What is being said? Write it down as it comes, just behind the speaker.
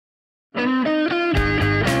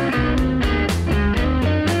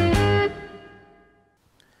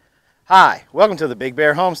Hi, welcome to the Big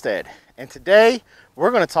Bear Homestead, and today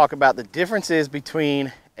we're going to talk about the differences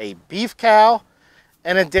between a beef cow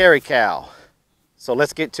and a dairy cow. So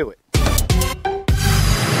let's get to it.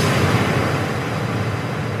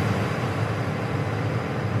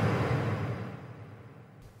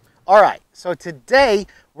 Alright, so today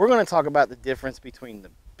we're going to talk about the difference between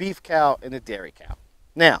the beef cow and the dairy cow.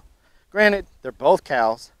 Now, granted, they're both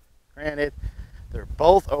cows. Granted, they're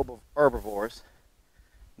both herbivores.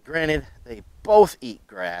 Granted, they both eat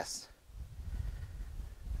grass.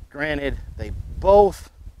 Granted, they both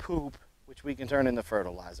poop, which we can turn into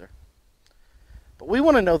fertilizer. But we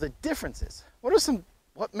want to know the differences.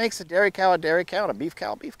 What makes a dairy cow and a beef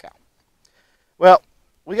cow a beef cow? Well,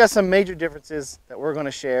 we got some major differences that we're going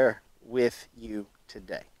to share with you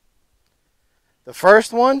today. The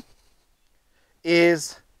first one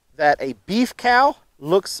is that a beef cow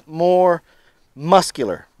looks more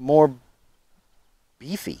muscular, more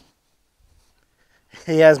beefy.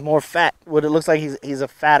 He has more fat. What it looks like, he's a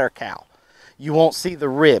fatter cow. You won't see the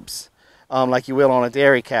ribs like you will on a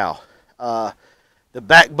dairy cow. The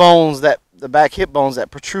back hip bones that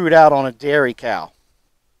protrude out on a dairy cow.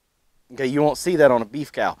 Okay, you won't see that on a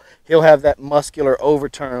beef cow. He'll have that muscular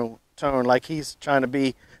overtone like he's trying to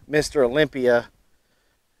be Mr. Olympia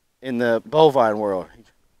in the bovine world.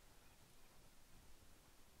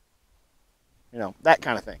 You know, that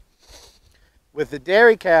kind of thing. With the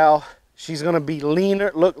dairy cow, she's going to be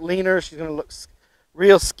look leaner. She's going to look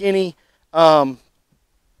real skinny. The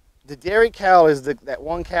dairy cow is that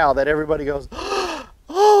one cow that everybody goes,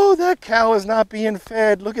 oh, that cow is not being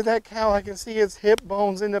fed. Look at that cow. I can see its hip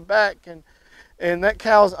bones in the back. And that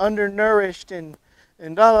cow's undernourished and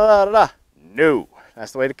da da da da. No,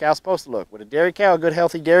 that's the way the cow's supposed to look. With a dairy cow, a good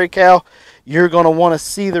healthy dairy cow, you're going to want to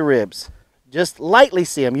see the ribs. Just lightly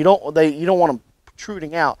see them. You don't want them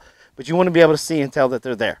protruding out. But you want to be able to see and tell that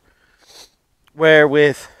they're there. Where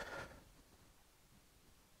with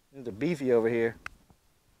the beefy over here,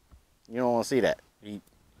 you don't want to see that.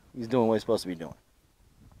 He's doing what he's supposed to be doing.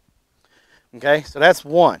 Okay, so that's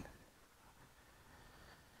one.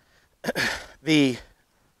 The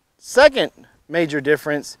second major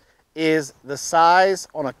difference is the size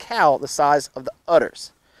on a cow, the size of the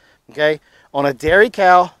udders. Okay, on a dairy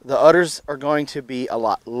cow, the udders are going to be a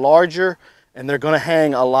lot larger and they're going to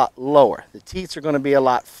hang a lot lower. The teats are going to be a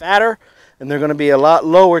lot fatter, and they're going to be a lot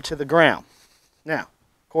lower to the ground. Now,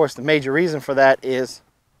 of course, the major reason for that is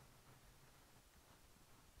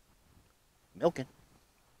milking.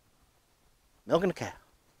 Milking the cow.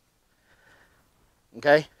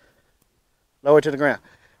 Okay? Lower to the ground.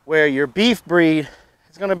 Where your beef breed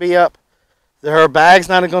is going to be up, her bag's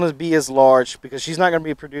not going to be as large because she's not going to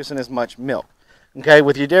be producing as much milk. Okay?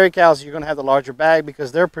 With your dairy cows, you're going to have the larger bag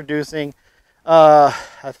because they're producing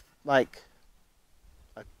like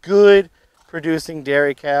a good producing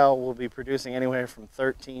dairy cow will be producing anywhere from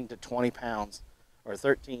 13 to 20 pounds, or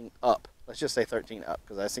 13 up. Let's just say 13 up,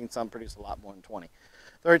 because I've seen some produce a lot more than 20.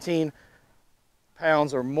 13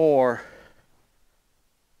 pounds or more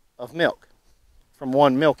of milk from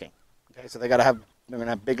one milking. Okay, so they're gonna have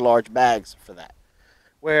big, large bags for that.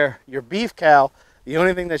 Where your beef cow, the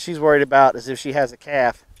only thing that she's worried about is if she has a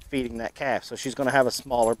calf, feeding that calf. So she's going to have a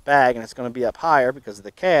smaller bag, and it's going to be up higher because of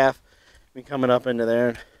the calf be coming up into there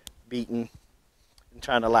and beating and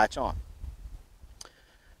trying to latch on.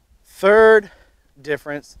 Third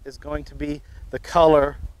difference is going to be the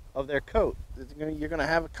color of their coat. You're going to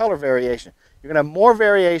have a color variation. You're going to have more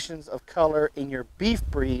variations of color in your beef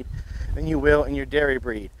breed than you will in your dairy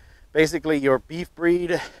breed. Basically, your beef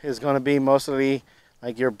breed is going to be mostly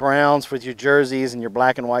like your browns with your jerseys and your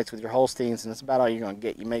black and whites with your Holsteins, and that's about all you're going to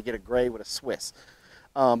get. You may get a gray with a Swiss.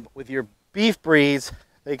 With your beef breeds,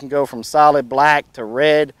 they can go from solid black to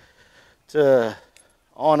red to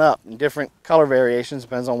on up in different color variations,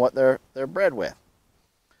 depends on what they're bred with.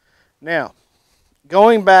 Now,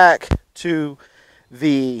 going back to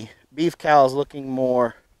the beef cows looking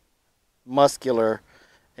more muscular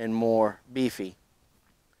and more beefy.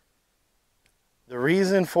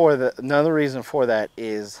 Another reason for that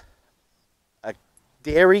is a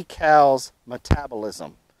dairy cow's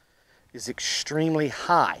metabolism is extremely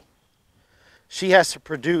high. She has to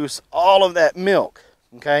produce all of that milk,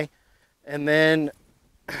 okay? And then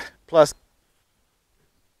plus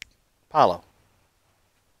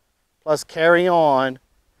carry on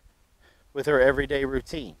with her everyday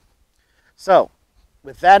routine. So,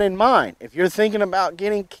 with that in mind, if you're thinking about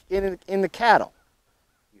getting in the cattle,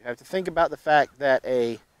 you have to think about the fact that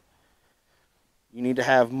you need to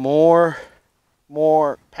have more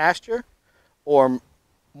pasture or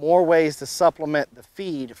more ways to supplement the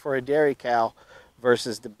feed for a dairy cow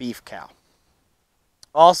versus the beef cow.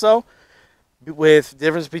 Also, with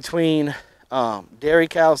difference between dairy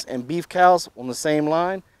cows and beef cows on the same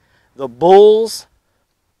line. The bulls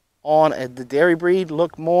on the dairy breed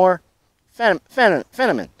look more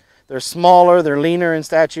feminine. They're smaller, they're leaner in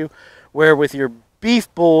stature, where with your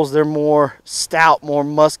beef bulls, they're more stout, more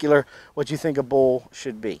muscular, what you think a bull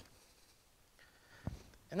should be.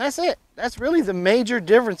 And that's it. That's really the major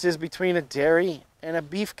differences between a dairy and a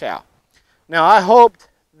beef cow. Now, I hoped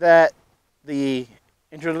that the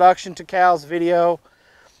introduction to cows video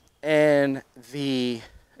and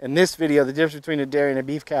this video, the difference between a dairy and a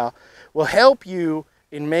beef cow, will help you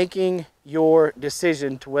in making your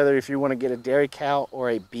decision to whether if you want to get a dairy cow or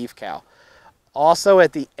a beef cow. Also,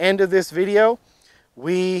 at the end of this video,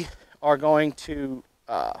 we are going to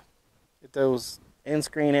get those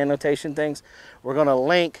in-screen annotation things. We're going to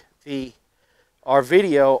link our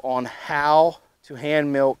video on how to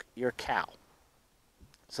hand milk your cow.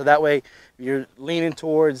 So that way, if you're leaning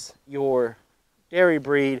towards your dairy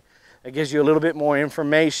breed, it gives you a little bit more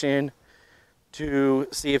information to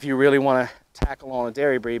see if you really want to tackle on a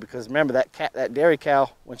dairy breed. Because remember, that dairy cow,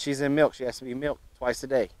 when she's in milk, she has to be milked twice a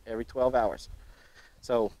day, every 12 hours.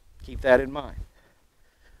 So keep that in mind.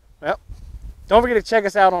 Well, don't forget to check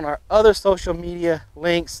us out on our other social media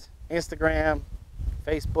links, Instagram,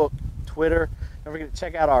 Facebook, Twitter. Don't forget to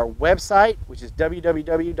check out our website, which is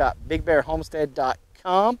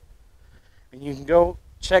www.bigbearhomestead.com. And you can go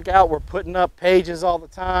check out, we're putting up pages all the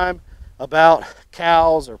time about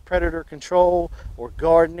cows or predator control or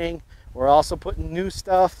gardening. We're also putting new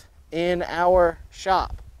stuff in our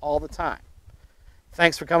shop all the time.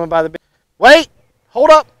 Thanks for coming by the... Wait!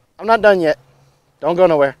 Hold up! I'm not done yet. Don't go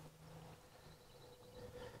nowhere.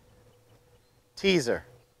 Teaser.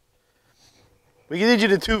 We did you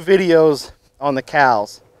the 2 videos on the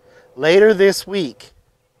cows. Later this week,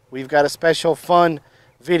 we've got a special fun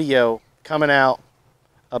video coming out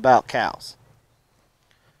about cows.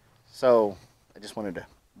 So I just wanted to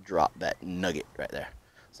drop that nugget right there.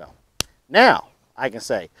 So now I can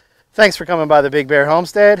say thanks for coming by the Big Bear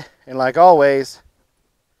Homestead, and like always,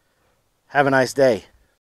 have a nice day.